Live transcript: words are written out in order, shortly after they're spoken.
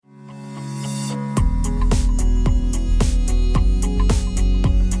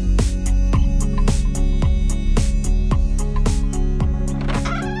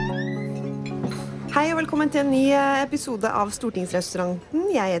velkommen til en ny episode av Stortingsrestauranten.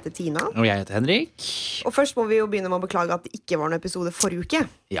 Jeg heter Tina. Og jeg heter Henrik. Og først må vi jo begynne med å beklage at det ikke var noen episode forrige uke.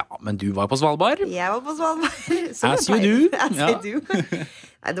 Ja, men du var på Svalbard. Jeg var på Svalbard. As you do. As I do.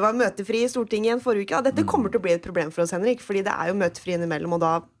 Nei, det var møtefri i Stortinget igjen forrige uke. Dette kommer til å bli et problem for oss, Henrik, fordi det er jo møtefri innimellom, og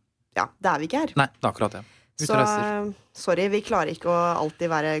da er vi ikke her. Nei, det er akkurat det. Så sorry, vi klarer ikke å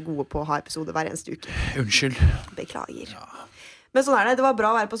alltid være gode på å ha episode hver eneste uke. Unnskyld. Beklager. Ja. Men sånn er det. Det var bra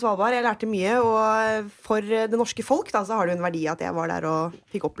å være på Svalbard. Jeg lærte mye, og for det norske folk da, så har det jo en verdi at jeg var der og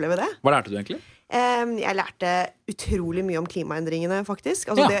fikk oppleve det. Hva lærte du egentlig? Jeg lærte utrolig mye om klimaendringene,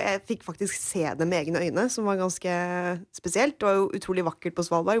 faktisk. Altså, jeg fikk faktisk se det med egne øyne, som var ganske spesielt. Det var jo utrolig vakkert på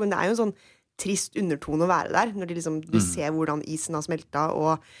Svalbard, men det er jo en sånn trist undertone å være der, når du ser hvordan isen har smeltet,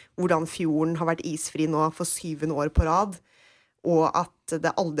 og hvordan fjorden har vært isfri nå for 7. år på rad, og at det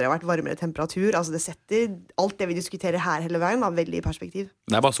aldri har vært varmere temperatur. Altså det setter alt det vi diskuterer her hele veien veldig i perspektiv.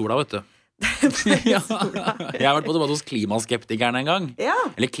 Det er bare sola, vet du. Jeg har vært på debatt hos klimaskeptikerne en gang. Ja.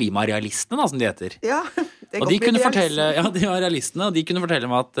 Eller klimarealistene da, som de heter. Ja, og de kunne fortelle, de var realistene, og de kunne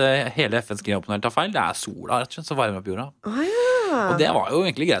fortelle meg at hele FNs klimapanel tar feil. Det er sola, rett og slett, som varmer opp jorda. Og det var jo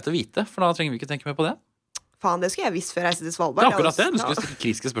egentlig greit å vite, for da trenger vi ikke tenke mer på det. Faen, det skulle jeg visst før jeg reiste til Svalbard. Det er akkurat det. Du skulle stille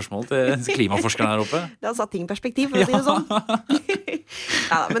kritiske spørsmål til klimaforskerne her oppe. Det har satt ting i perspektiv, for å si det sånn.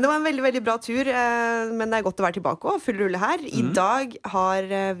 Men det var en veldig, veldig bra tur. Men det er godt å være tilbake og full rulle her. I dag har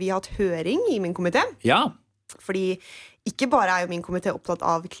vi hatt høring i min komité. Ja. Fordi ikke bare er jo min komité opptatt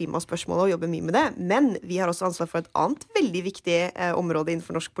av klimaspørsmål og jobber mye med det, men vi har også ansvar for et annet veldig viktig område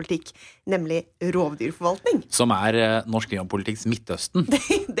innenfor norsk politikk, nemlig rovdyrforvaltning. Som er norsk klimapolitikks Midtøsten.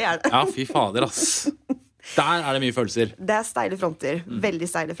 Det er det. Ja, fy fader, ass. Der er det mye følelser. Det er steile fronter. Veldig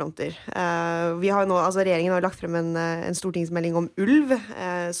steile fronter. Vi har nå, regjeringen har lagt frem en stortingsmelding om ulv,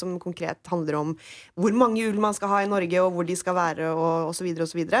 som konkret handler om hvor mange ulv man skal ha i Norge, og hvor de skal være, og så videre,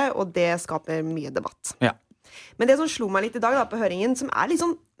 og så videre. Og det skaper mye debatt. Ja. Men det som slo meg litt i dag på høringen, som er litt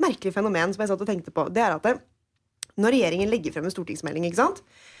sånn merkelig fenomen, som jeg satt og tenkte på, det er at når regjeringen legger frem en stortingsmelding, ikke sant?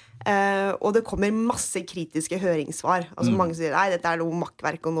 Og det kommer masse kritiske høringssvar. Mange sier nei, dette er noe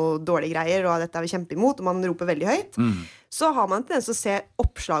makkverk og noe dårlige greier, og dette er vi kjempe imot, og man roper veldig høyt. Så har man tendens til å se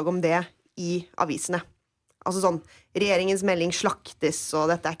oppslag om det i avisene. Altså sånn, regjeringens melding slaktes, og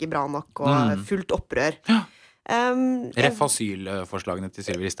dette er ikke bra nok, og fullt opprør. Ja. Ref asylforslagene til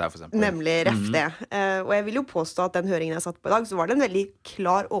Sylvi Listhaug, for eksempel. Nemlig, ref det. Og jeg vil jo påstå at den høringen jeg satt på i dag, så var det en veldig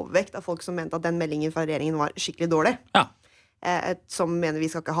klar overvekt av folk som mente at den meldingen fra regjeringen var skikkelig dårlig. Ja. Som mener vi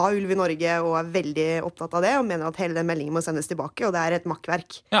skal ikke ha ulv i Norge, og er veldig opptatt av det, og mener at hele den meldingen må sendes tilbake, og det er et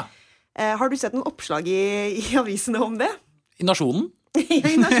makkverk. Ja. Har du sett noen oppslag i avisene om det? I Nasjonen? Ja,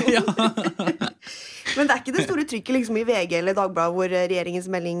 i Nasjonen. Men det er ikke det store trykket liksom, i VG eller Dagbladet hvor regjeringens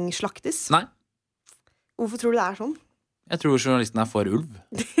melding slaktes? Nei. Hvorfor tror du det er sånn? Jeg tror journalistene er for ulv.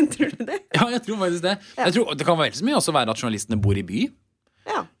 Tror du det? Ja, jeg tror faktisk det. Ja. Jeg tror, det kan vel så mye også være at journalistene bor i by,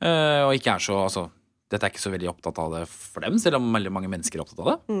 og ikke er så... Dette er ikke så veldig opptatt av det for dem, selv om veldig mange mennesker er opptatt av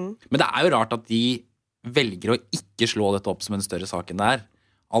det. Men det er jo rart at de velger å ikke slå dette opp som en større sak enn det er.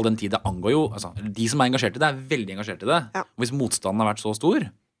 All den tid det angår jo, de som er engasjert i det, er veldig engasjert i det. Ja. Og hvis motstanden har vært så stor,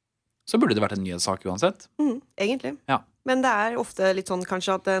 så burde det vært en nyhetssak uansett. Egentlig. Ja. Men det er ofte litt sånn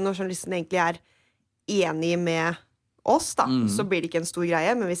kanskje at når journalisten egentlig er enig med oss da, så blir det ikke en stor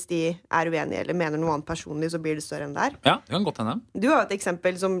greie, men hvis de er uenige eller mener noe annet personlig, så blir det større enn det er. Ja, det kan godt hende. Du har jo et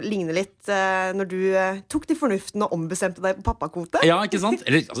eksempel som ligner litt når du tok til fornuften og ombestemte deg på pappakvote. Ja, ikke sant?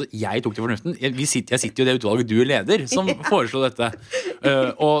 Eller, jeg tok til fornuften. Jeg sitter jo i det utvalget du er leder, som foreslo dette.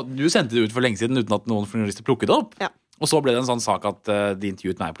 Og du sendte det ut for lenge siden uten at noen journalister plukket det opp. Ja. Og så ble det en sånn sak at de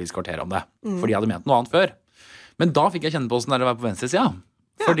intervjuet meg i Politisk kvarter om det, for de hadde ment noe annet før. Men da fikk jeg kjenne på hvordan det var på venstre siden.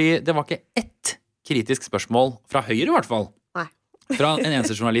 Fordi det var ikke ett kritisk spørsmål fra Høyre i hvert fall. Nei. Fra en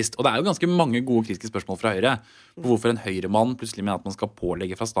eneste journalist. Og det er jo ganske mange gode kritiske spørsmål fra Høyre. På hvorfor en Høyremann plutselig mener at man skal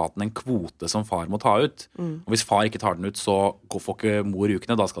pålegge fra staten en kvote som far må ta ut. Og hvis far ikke tar den ut, så får ikke mor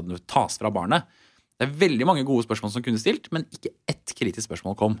ukene, da skal den jo tas fra barnet. Det er veldig mange gode spørsmål som kunne stilt, men ikke ett kritisk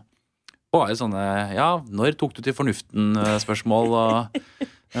spørsmål kom. Bare sånne, når tok du til fornuften spørsmål,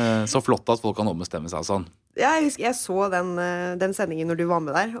 og så flott at folk kan ombestemme seg og sånn. Ja, jeg husker jeg så den sendingen når du var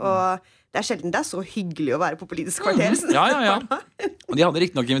med der, og det er sjelden det er så hyggelig å være på Politisk kvarter. Ja. Og de hadde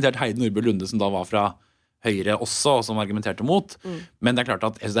riktig nok invitert Heidi Nordbø Lunde, som da var fra Høyre også, og som argumenterte mot. Men det er klart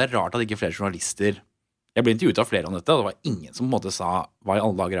at jeg synes det er rart at ikke flere journalister... Jeg ble intervjuet av flere om dette, og det var ingen som på en måte sa hva i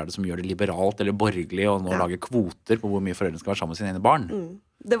alle dager er det som gjør det liberalt eller borgerlig, og nå lager kvoter på hvor mye foreldrene skal være sammen med sine egne barn.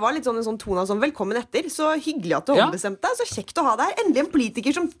 Det var litt sånn en sånn tone som velkommen etter, så hyggelig at du har ombestemt deg, så kjekt å ha deg her. Endelig en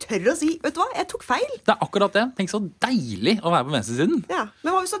politiker som tør å si, vet du hva, jeg tok feil. Det er akkurat det. Tenk så deilig å være på venstresiden. Ja,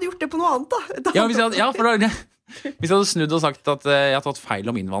 men hva hvis du hadde gjort det på noe annet da? For Hvis jeg hadde snudd og sagt at jeg har tatt feil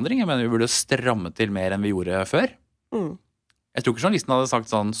om innvandring, jeg mener vi burde stramme til mer enn vi gjorde før. Jeg tror ikke journalisten hadde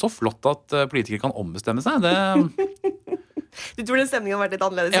sagt sånn, så flott at politikere kan ombestemme seg. Du tror den stemningen har vært litt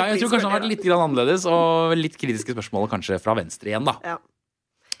annerledes? Ja, jeg tror kanskje den har vært litt annerledes, og litt kritiske spørsmål kanskje fra venstre igjen da. Ja.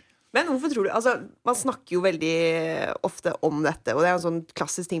 Men hvorfor tror du, altså, man snakker jo veldig ofte om dette, og det er en sånn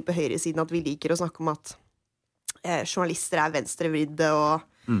klassisk ting på høyresiden at vi liker å snakke om at journalister er venstrevridde og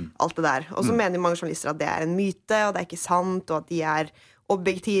alt det der. Og så mener mange journalister at det er en myte, og det er ikke sant, og at de er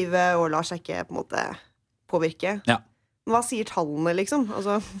objektive og lar seg ikke på en måte påvirke. Ja. Hva sier tallene, liksom?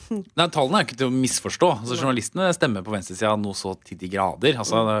 Altså... Nei, tallene er ikke til å misforstå. Altså, journalistene stemmer på venstresiden noe så til de grader.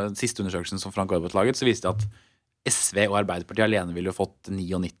 Altså, den siste undersøkelsen som Frank Aarbot laget, så viste det at SV og Arbeiderpartiet alene ville fått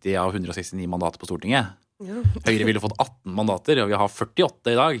 99 av 169 mandater på Stortinget. Ja. Høyre ville fått 18 mandater, og vi har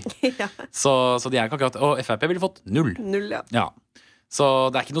 48 i dag. Ja. Så de er ikke akkurat... Og FRP ville fått 0. 0, ja. Ja. Så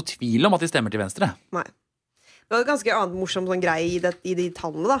det er ikke noe tvil om at de stemmer til venstre. Nei. Det var et ganske annet morsomt sånn greie i de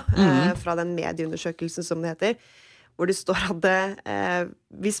tallene da, fra den medieundersøkelsen som det heter, hvor det står at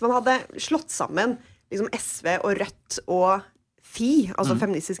hvis man hadde slått sammen liksom SV og Rødt og FI, altså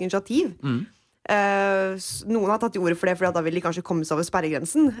Feministisk Initiativ, noen har tatt i ordet for det, for da ville de kanskje komme seg over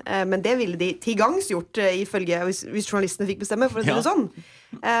sperregrensen, men det ville de til gangs gjort, ifølge, hvis journalistene fikk bestemme, for å si det sånn.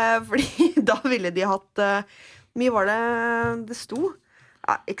 Fordi da ville de hatt, mye var det sto?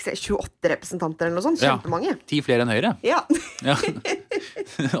 Ja, 28 representanter eller noe sånt, kjempemange. 10 flere enn Høyre. Ja. Ja.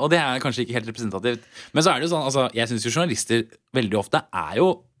 Og det er kanskje ikke helt representativt. Men så er det jo sånn, altså, jeg synes jo journalister veldig ofte er jo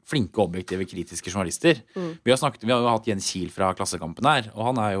flinke, objektive, kritiske journalister. Vi har jo hatt Jens Kiel fra Klassekampen her,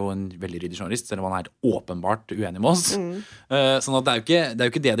 og han er jo en veldig ryddig journalist, selv om han er åpenbart uenig med oss. Sånn at det er jo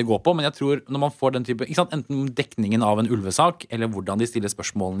ikke det går på, men jeg tror når man får den type, ikke sant, enten dekningen av en ulvesak, eller hvordan de stiller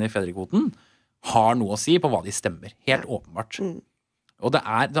spørsmålene i fedrekvoten, har noe å si på hva de stemmer. Helt åpenbart. Og det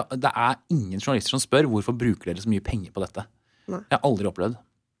er ingen journalister som spør hvorfor bruker dere så mye penger på dette. Nei. Jeg har aldri opplevd.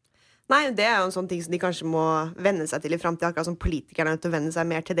 Nei, det er jo en sånn ting som de kanskje må vende seg til i fremtiden, akkurat som politikerne er nødt til å vende seg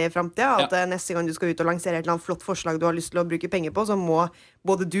mer til det i fremtiden, at neste gang du skal ut og lansere et eller annet flott forslag du har lyst til å bruke penger på, så må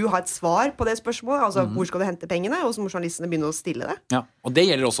både du ha et svar på det spørsmålet, altså hvor skal du hente pengene, og så må journalistene begynne å stille det. Ja, og det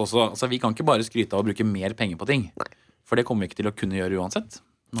gjelder også, altså vi kan ikke bare skryte av å bruke mer penger på ting. Nei. For det kommer vi ikke til å kunne gjøre uansett.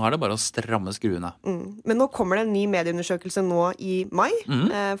 Nå er det bare å stramme skruene. Men nå kommer det en ny medieundersøkelse nå i mai,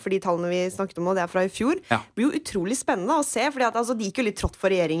 fordi tallene vi snakket om nå, det er fra i fjor. Det blir jo utrolig spennende å se, fordi at, altså, de gikk jo litt trått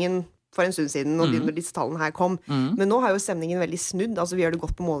for regjeringen for en stund siden, når disse tallene her kom. Men nå har jo stemningen veldig snudd, altså vi gjør det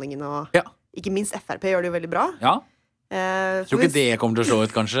godt på målingen, og ikke minst FRP gjør det jo veldig bra. Ja. Jeg tror ikke det kommer til å slå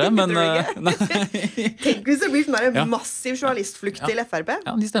ut, kanskje, men... Tenk hvis det blir sånn massiv journalistflukt til FRP.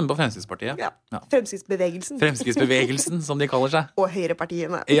 Ja, de stemmer på Fremskrittspartiet. Ja. Fremskrittsbevegelsen. Fremskrittsbevegelsen, som de kaller seg. Og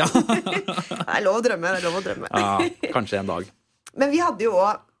høyrepartiene. Ja. Det er lov å drømme, Ja, kanskje en dag. Men vi hadde jo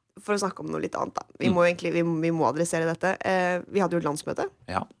også, for å snakke om noe litt annet da, vi må adressere dette, vi hadde jo et landsmøte.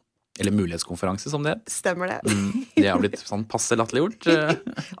 Ja. Eller mulighetskonferanse, som det. Stemmer det. Det har blitt sånn passe latterliggjort.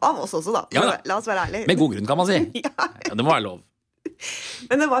 Av oss også, da. Ja, la oss være ærlige. Med god grunn, kan man si. Ja, det må være lov.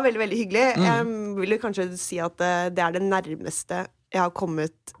 Men det var veldig, veldig hyggelig. Jeg vil kanskje si at det er det nærmeste jeg har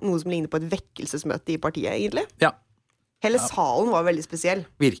kommet noe som ligner på et vekkelsesmøte i partiet, egentlig. Ja. Hele salen var veldig spesiell.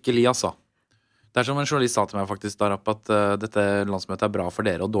 Virkelig, altså. Det er som en journalist sa til meg faktisk der oppe, at dette landsmøtet er bra for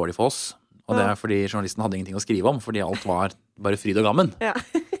dere og dårlig for oss. Og det er fordi journalisten hadde ingenting å skrive om, fordi alt var bare fryd og gammen. Ja.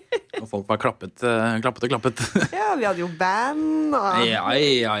 Og folk var klappet og klappet. Ja, vi hadde jo band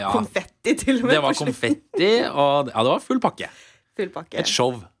og konfetti til og med. Det var konfetti, og det var full pakke. Full pakke. Et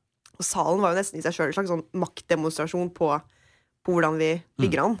show. Og salen var jo nesten i seg selv en slags sånn maktdemonstrasjon på hvordan vi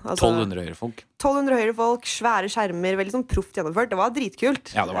ligger an. Altså, 1200 høyrefolk. 1200 høyrefolk, svære skjermer, veldig sånn proft gjennomført. Det var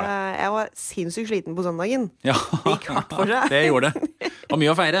dritkult. Ja, det var det. Jeg var sinnssykt sliten på søndagen. Ja, det gikk hardt for seg. Det gjorde det. Og mye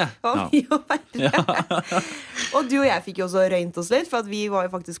å feire. Og du og jeg fikk jo også røynt oss litt, for at vi var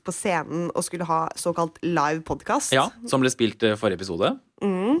jo faktisk på scenen og skulle ha såkalt live podcast. Ja, som ble spilt forrige episode.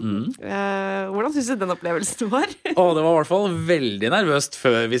 Hvordan synes du den opplevelsen var? Det var i hvert fall veldig nervøst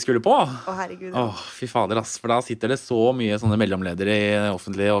før vi skulle på. Herregud. Fy fader, ass. For da sitter det så mye sånne mellomledere i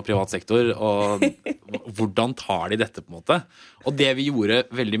offentlig og privat sektor, og hvordan tar de dette på en måte? Og det vi gjorde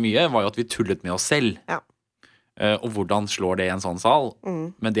veldig mye var jo at vi tullet med oss selv. Ja. Og hvordan slår det i en sånn sal?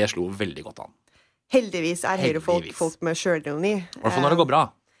 Men det slo veldig godt an. Heldigvis er høyrefolk folk med sjølironi. I hvert fall når det går bra.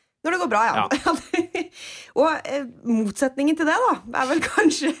 Når det går bra, ja. Og motsetningen til det da, er vel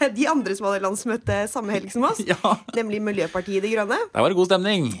kanskje de andre som hadde landsmøte samme helg som oss, nemlig Miljøpartiet De Grønne. Der var det god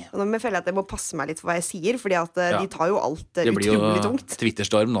stemning. Og nå føler jeg at jeg må passe meg litt for hva jeg sier, fordi at de tar jo alt utrolig tungt. Det blir jo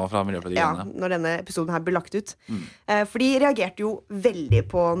Twitterstorm nå fra Miljøpartiet De Grønne. Ja, når denne episoden her blir lagt ut. For de reagerte jo veldig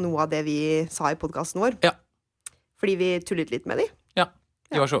på noe av det vi sa i podcasten vår. Ja. Fordi vi tullet litt med de. Ja,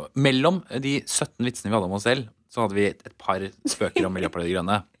 de var så mellom de 17 vitsene vi hadde om oss selv, så hadde vi et par spøker om Miljøpartiet De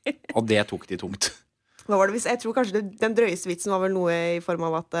Grønne, og det tok de tungt. Hva var det hvis, jeg tror kanskje den drøyeste vitsen var vel noe i form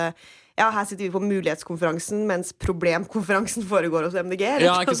av at ja, her sitter vi på mulighetskonferansen, mens problemkonferansen foregår hos MDG.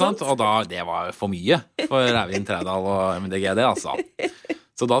 Ja, ikke sant? Og da, det var for mye for Eivind Trældal og MDG, det altså.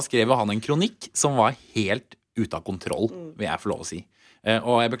 Så da skrev han en kronikk som var helt ute av kontroll, vil jeg få lov å si.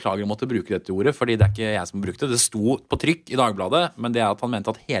 Og jeg beklager å måtte bruke dette ordet, fordi det er ikke jeg som brukte det. Det sto på trykk i Dagbladet, men det er at han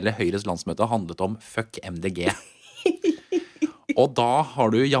mente at hele Høyres landsmøte handlet om fuck MDG. Og da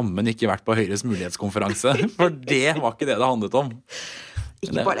har du jammen ikke vært på Høyres mulighetskonferanse, for det var ikke det handlet om.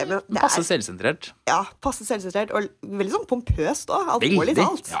 Ikke bare det, men det passe selvsentrert. Ja, passe selvsentrert, og veldig sånn pompøst også, alvorlig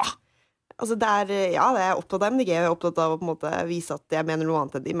talt. Ja. Altså det er opptatt av MDG, og jeg er opptatt av å på en måte vise at jeg mener noe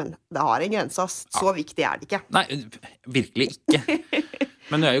annet enn de, men det har en grense, ass. Så viktig er det ikke. Nei, virkelig ikke.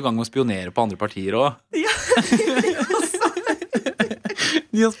 Men du er jo i gang med å spionere på andre partier også. Ja,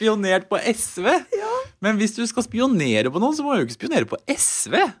 De har spionert på SV. Ja. Men hvis du skal spionere på noen, så må du jo ikke spionere på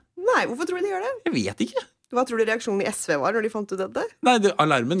SV. Nei, hvorfor tror du de gjør det? Jeg vet ikke. Hva tror du reaksjonen i SV var når de fant ut dette? Nei,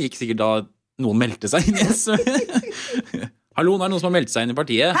 alarmen gikk sikkert da noen meldte seg inn i SV. Hallo, nå er det noen som har meldt seg inn i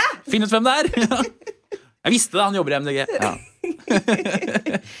partiet. Hæ? Finn ut hvem det er! Jeg visste det, han jobber i MDG. Ja.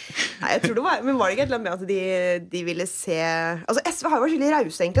 Nei, jeg tror det var, men var det ikke et eller annet med at de ville se... Altså, SV har jo vært skikkelig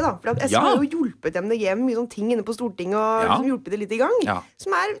rause, egentlig, da. For at SV har jo hjulpet MDG med mye sånne ting inne på Stortinget, og liksom hjulpet det litt i gang. Ja.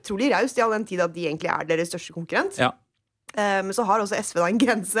 Som er utrolig raust i all den tid at de egentlig er deres største konkurrent. Ja. Men så har også SV da en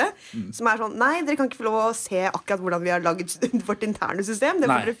grense som er sånn, nei, dere kan ikke få lov å se akkurat hvordan vi har laget vårt interne system. Det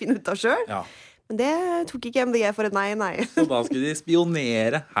får dere finne ut av selv. Ja. Men det tok ikke MDG for et nei. Så da skulle de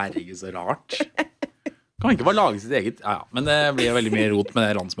spionere. Herregud, så rart. Kan ikke bare lage sitt eget. Ja. Men det blir jo veldig mye rot med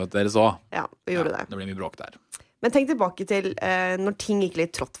det landsmøtet deres også. Ja, vi gjorde det. Det blir mye bråk der. Men tenk tilbake til når ting gikk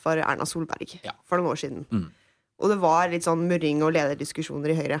litt trått for Erna Solberg for noen år siden. Og det var litt sånn murring og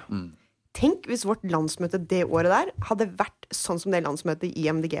lederdiskusjoner i Høyre. Tenk hvis vårt landsmøte det året der hadde vært sånn som det landsmøtet i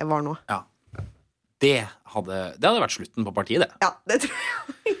MDG var nå. Ja. Det hadde vært slutten på partiet, det. Ja, det tror jeg.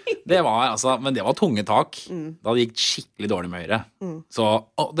 Men det var tunge tak. Da det gikk skikkelig dårlig med Høyre. Så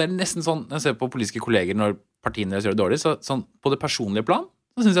det er nesten sånn, når jeg ser på politiske kolleger når partiene deres gjør det dårlig, så sånn, på det personlige plan,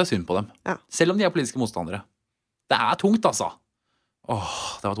 så synes jeg synd på dem. Ja. Selv om de er politiske motstandere. Det er tungt, altså.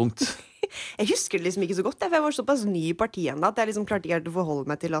 Det var tungt. Jeg husker det liksom ikke så godt, for jeg var såpass ny i partiet enda, at jeg liksom klarte ikke helt å forholde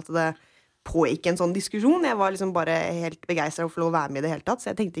meg til at det pågikk en sånn diskusjon. Jeg var liksom bare helt begeistret for å få lov å være med i det hele tatt,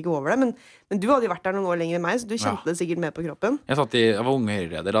 så jeg tenkte ikke over det. Men du hadde jo vært der noen år lenger enn meg, så du kjente det sikkert med på kroppen. Jeg var unge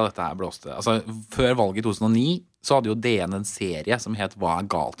høyreleder da dette her blåste. Altså, før valget i 2009 så hadde jo DN en serie som het Hva er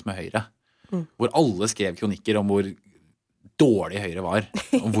galt med Høyre? Hvor alle skrev kronikker om hvor dårlig Høyre var,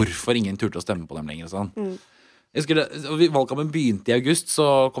 og hvorfor ingen turte å stemme på dem lenger og sånn. Jeg husker det, valgkampen begynte i august,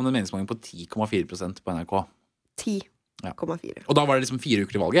 så kom det en meningsmåling på 10,4% på NRK. 10,4. Og da var det liksom 4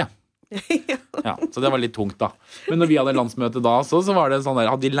 uker til valget. Ja, så det var litt tungt da. Men når vi hadde landsmøte da, så var det sånn der,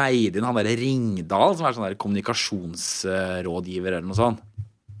 hadde de leid inn han der Ringdal, som er sånn der kommunikasjonsrådgiver eller noe sånt.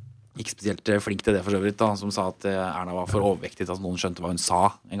 Ikke spesielt flink til det for så vidt da, som sa at Erna var for overvektig til at noen skjønte hva hun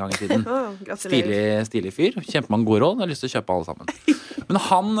sa en gang i tiden. Stilig fyr, kjempemange gode råd, jeg har lyst til å kjøpe alle sammen. Men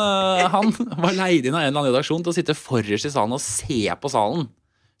han var leid inn av en eller annen redaksjon til å sitte forrest i salen og se på salen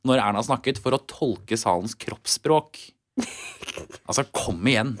når Erna snakket, for å tolke salens kroppsspråk. Altså, kom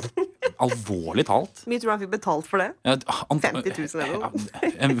igjen. Alvorlig talt. Mye tror du han fikk betalt for det? 50 000 eller noe.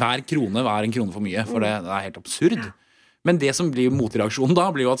 Hver krone var en krone for mye, for det er helt absurd. Men det som blir motreaksjonen da,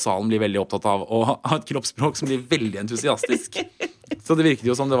 blir jo at salen blir veldig opptatt av å ha et kroppsspråk som blir veldig entusiastisk. Så det virket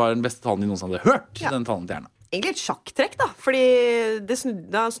jo som det var den beste talen de noensinne hadde hørt, den talen til Erna. Egentlig et sjakktrekk da, fordi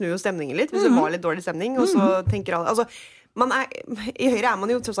da snur jo stemningen litt, hvis det var litt dårlig stemning, og så tenker alle, altså, i Høyre er man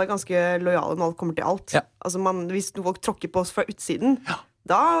jo tross alt ganske lojale når alt kommer til alt. Ja. Altså hvis folk tråkker på oss fra utsiden,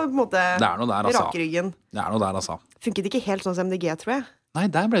 da på en måte raker ryggen. Det er noe der, altså. Funket ikke helt sånn som MDG, tror jeg. Nei,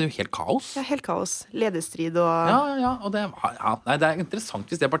 der ble det jo helt kaos. Ja, helt kaos. Lederstrid og... og det er interessant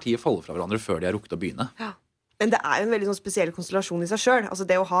hvis det partiet faller fra hverandre før de har rukket å begynne. Ja. Men det er jo en veldig sånn spesiell konstellasjon i seg selv. Altså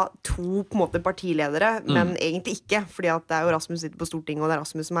det å ha to på en måte partiledere, men egentlig ikke, fordi at det er jo Rasmus sitter på Stortinget, og det er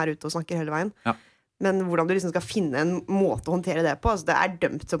Rasmus som er ute og snakker hele veien. Ja. Men hvordan du liksom skal finne en måte å håndtere det på, altså det er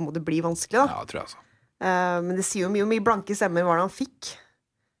dømt til å måtte bli vanskelig da. Ja, tror jeg altså. Men det sier jo mye blanke stemmer hva han fikk.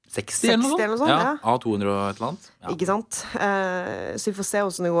 60 eller noe sånt? Ja, av 200 og et eller annet. Ja. Ikke sant? Så vi får se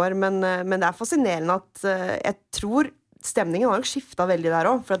hvordan det går. Men det er fascinerende at jeg tror stemningen har nok skiftet veldig der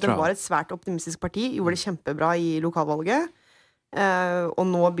også, for at det var et svært optimistisk parti, gjorde det kjempebra i lokalvalget, og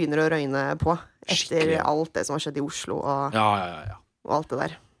nå begynner det å røyne på etter alt det som har skjedd i Oslo og alt det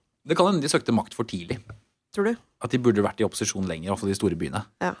der. Det kan hende de søkte makt for tidlig. Tror du? At de burde vært i opposisjon lenger, i hvert fall de store byene.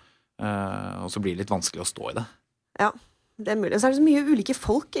 Ja. Og så blir det litt vanskelig å stå i det. Ja, det mulig. Så det så mye ulike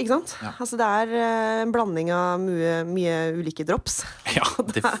folk, ikke sant? Ja. Altså det en blanding av mye ulike drops. Ja,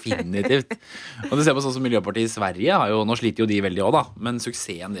 definitivt. Og du ser på sånn som Miljøpartiet i Sverige, nå sliter jo de veldig også da, men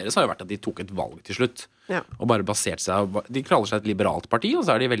suksessen deres har jo vært at de tok et valg til slutt. Ja. Og bare basert seg, de kaller seg et liberalt parti, og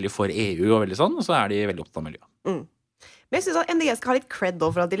så de veldig for EU og veldig sånn, og så de veldig opptatt av miljø. Men jeg synes at MDG skal ha litt cred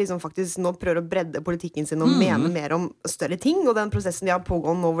for at de liksom faktisk nå prøver å bredde politikken sin og mene mer om større ting, og den prosessen de har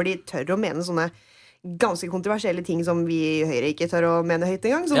pågått nå hvor de tør å mene sånne ganske kontroversielle ting som vi i Høyre ikke tør å mene høyt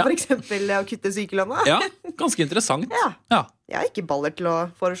engang, som for eksempel å kutte sykelønna. Ja, ganske interessant. Ja. Jeg har ikke baller til å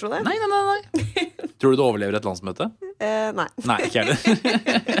foreslå det. Nei. Tror du du overlever et landsmøte? Nei. Nei, ikke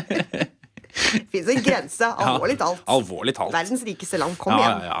heller. Det finnes en grense, alvorlig talt. Alvorlig talt. Verdens rikeste land, kom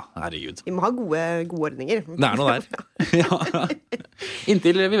igjen. Ja, herregud. Vi må ha gode ordninger. Det noe der. Ja.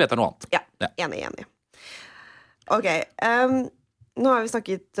 Inntil vi vet noe annet. Ja, enig. Ok, nå har vi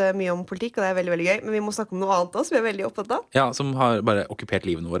snakket mye om politikk, og det veldig, veldig gøy, men vi må snakke om noe annet også, som vi veldig opptatt av. Ja, som har bare okkupert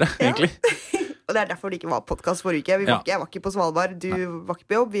livene våre, egentlig. Og det derfor det ikke var podcast forrige uke. Jeg var ikke på Svalbard, du var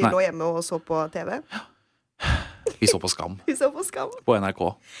ikke på jobb, vi lå hjemme og så på TV. Vi så på Skam. På NRK.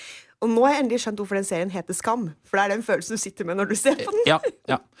 Og nå har jeg endelig skjønt hvorfor den serien heter Skam. For det den følelsen du sitter med når du ser på den.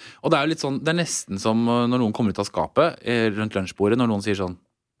 Ja. Og det jo litt sånn, det nesten som når noen kommer ut av skapet rundt lunsjbordet, når noen sier sånn: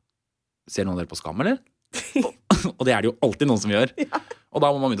 ser noen dere på Skam, eller? Og det det jo alltid noen som gjør. Ja. Og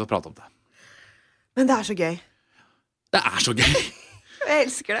da må man begynne å prate om det. Men det så gøy. Det så gøy. Jeg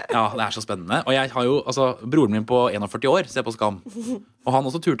elsker det. Ja, det så spennende. Og jeg har jo, broren min på 41 år ser på Skam. Og han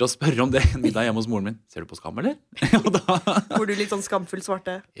også turte å spørre om det en middag hjemme hos moren min. Ser du på Skam, eller? Og da... Hvor du litt sånn skamfull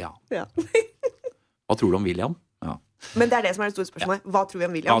svarte? Ja. Hva tror du om William? Ja. Men det det som det store spørsmålet. Hva tror vi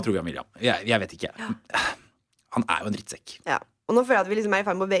om William? Hva tror vi om William? Jeg vet ikke. Han jo en drittsekk. Ja. Og nå føler jeg at vi liksom i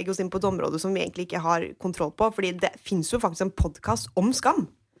ferd med å bevege oss inn på et område som vi egentlig ikke har kontroll på, fordi det finnes jo faktisk en podcast om skam.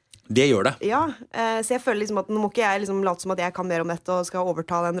 Det gjør det. Ja, så jeg føler liksom at nå må ikke jeg liksom late som at jeg kan mer om dette og skal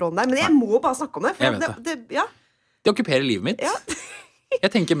overta den rollen der, men jeg må bare snakke om det. For det okkuperer livet mitt. Ja.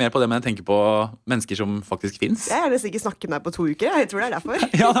 Jeg tenker mer på det, men jeg tenker på mennesker som faktisk finnes. Jeg har nesten ikke snakket med deg på 2 uker. Jeg tror det derfor.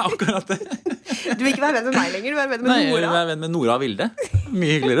 Ja, det akkurat det. Du vil ikke være venn med meg lenger, du vil være venn med Nora. Nei, jeg vil være venn med Nora og Vilde.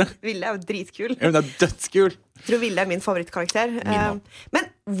 Mye hyggeligere. Vilde jo dritkul. Ja, hun dødskul. Jeg tror Vilde min favorittkarakter.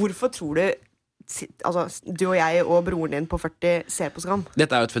 Men hvorfor tror du du og jeg og broren din på 40 ser på Skam?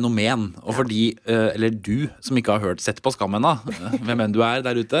 Dette jo et fenomen, og fordi, eller du som ikke har sett på Skam ennå, hvem enn du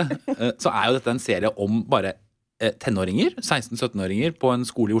der ute, så jo dette en serie om bare tenåringer, 16-17-åringer på en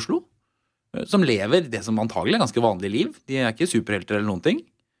skole i Oslo, som lever det som antagelig ganske vanlig liv. De ikke superhelter eller noen ting,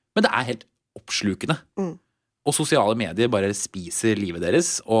 men det helt oppslukende. Og sosiale medier bare spiser livet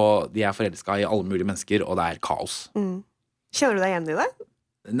deres, og de forelsket i alle mulige mennesker, og det kaos. Kjenner du deg igjen i det?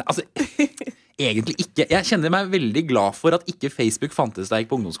 Altså, egentlig ikke. Jeg kjenner meg veldig glad for at ikke Facebook fantes da jeg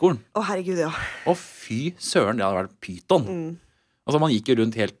gikk på ungdomsskolen. Å, herregud, ja. Og fy søren, det hadde vært pyton. Altså, man gikk jo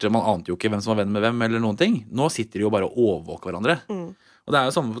rundt helt, man ante jo ikke hvem som var venn med hvem eller noen ting. Nå sitter de jo bare og overvåker hverandre. Og det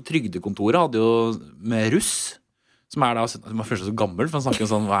jo samme på Trygdekontoret, hadde jo med russ, som da, man føler seg så gammel, for han snakker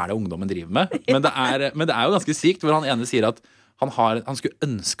om sånn, hva det ungdommen driver med? Men det jo ganske sykt, hvor han ene sier at han skulle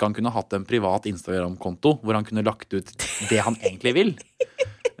ønske han kunne hatt en privat Instagram-konto, hvor han kunne lagt ut det han egentlig vil.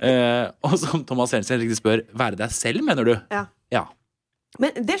 Og som Thomas Helsen riktig spør, være deg selv, mener du? Ja.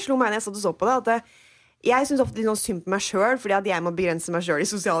 Men det slo meg når jeg satt og så på det, at jeg synes ofte litt sånn synd på meg selv, fordi at jeg må begrense meg selv i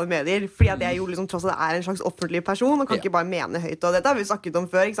sosiale medier, fordi at jeg jo liksom tross at en slags offentlig person, og kan ikke bare mene høyt, og dette har vi snakket om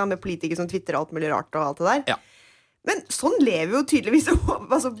før, ikke sant? Med politikere som Twitter og alt mulig rart og alt det der. Ja. Men sånn lever jo tydeligvis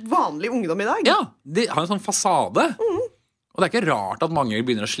vanlig ungdom i dag. Ja, de har en sånn fasade. Og det ikke rart at mange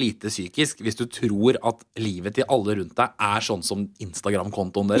begynner å slite psykisk hvis du tror at livet til alle rundt deg sånn som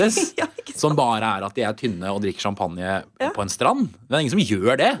Instagram-kontoen deres, som bare at de tynne og drikker champagne på en strand. Det ingen som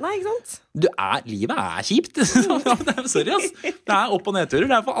gjør det. Nei, ikke sant? Livet kjipt. Sorry, ass. Det opp- og nedturer.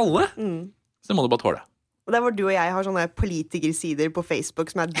 Det for alle. Så det må du bare tåle. Og det hvor du og jeg har sånne politikersider på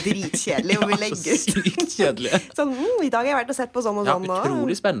Facebook som dritkjedelige, hvor vi legger sykt kjedelige. Sånn, i dag har jeg vært og sett på sånn og sånn. Ja,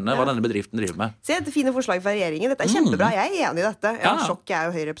 utrolig spennende hva denne bedriften driver med. Se, et fine forslag fra regjeringen. Dette kjempebra. Jeg enig i dette. Sjokk, jeg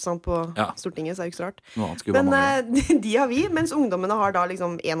jo Høyre-representant på Stortinget, så det ikke så rart. Men de har vi, mens ungdommene har da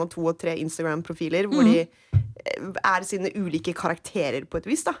liksom 1, 2 og 3 Instagram-profiler, hvor de sine ulike karakterer på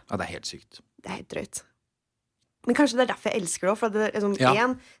et vis, da. Ja, det helt sykt. Det helt drøyt. Men kanskje det derfor jeg elsker det, for det liksom,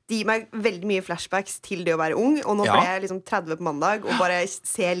 det gir meg veldig mye flashbacks til det å være ung, og nå ble jeg liksom 30 på mandag, og bare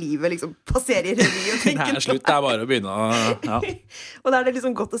se livet liksom passere i revy og tenke det slutt, det bare å begynne å og da det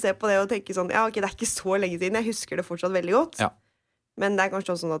liksom godt å se på det og tenke sånn, ok, det ikke så lenge siden, jeg husker det fortsatt veldig godt, men det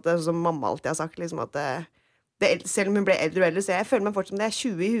kanskje også sånn at det som mamma alltid har sagt, liksom at selv om hun ble eldre og eldre, så jeg føler meg fortsatt som det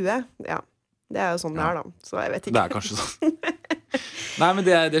 20 i huet, det jo sånn det da, så jeg vet ikke. Det kanskje sånn. Nei, men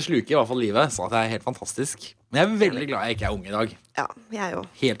det sluker i hvert fall livet, så det helt fantastisk. Men jeg veldig glad jeg ikke ung i dag. Ja, jeg jo.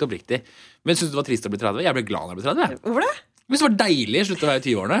 Helt oppriktig. Men synes du det var trist å bli 30? Jeg ble glad når jeg ble 30. Hvorfor det? Jeg synes det var deilig å slutte å være i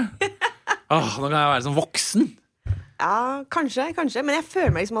 20-årene. Nå kan jeg være sånn voksen. Ja, kanskje. Men jeg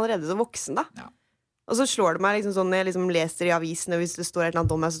føler meg liksom allerede så voksen da. Ja. Og så slår det meg liksom sånn, når jeg liksom leser i avisen, og hvis det står et eller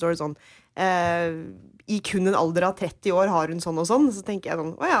annet om meg, så står det sånn, i kun en alder av 30 år har hun sånn og sånn, så tenker jeg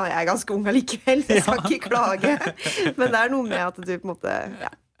sånn, åja, jeg ganske ung allikevel, så jeg skal ikke klage. Men det noe med at du på en måte,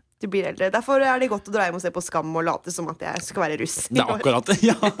 ja, du blir eldre. Derfor det godt å dra hjem og se på Skam og late som at jeg skal være russ. Det akkurat,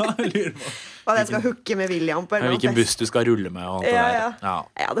 ja, lurer på. Og at jeg skal hooke med William på en eller annen fest. Hvilken buss du skal rulle med og alt det der. Ja.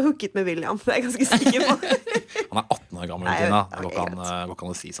 Jeg hadde hooket med William, det jeg ganske sikker på. Han 18 år gammel, Tina. Det går ikke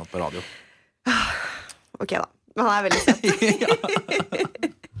an å si sånt på radio. Ok da, men han veldig søtt.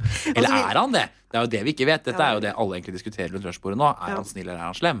 Eller han det? Det jo det vi ikke vet. Dette jo det alle egentlig diskuterer rundt rørsbordet nå. Han snill eller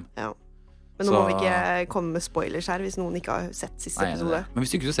han slem? Ja. Men nå må vi ikke komme med spoilers her hvis noen ikke har sett siste episode. Men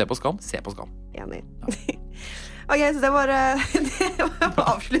hvis du ikke vil se på Skam, se på Skam. Enig. Ok, så det var å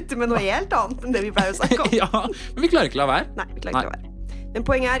avslutte med noe helt annet enn det vi pleier å snakke om. Ja, men vi klarer ikke la være. Nei, vi klarer ikke la være. Men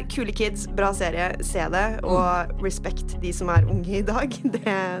poenget Kule Kids, bra serie, se det, og respekt de som unge i dag.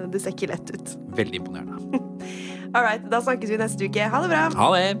 Det ser ikke lett ut. Veldig imponerende. Alright, da snakkes vi neste uke. Ha det bra! Ha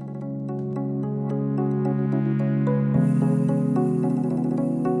det!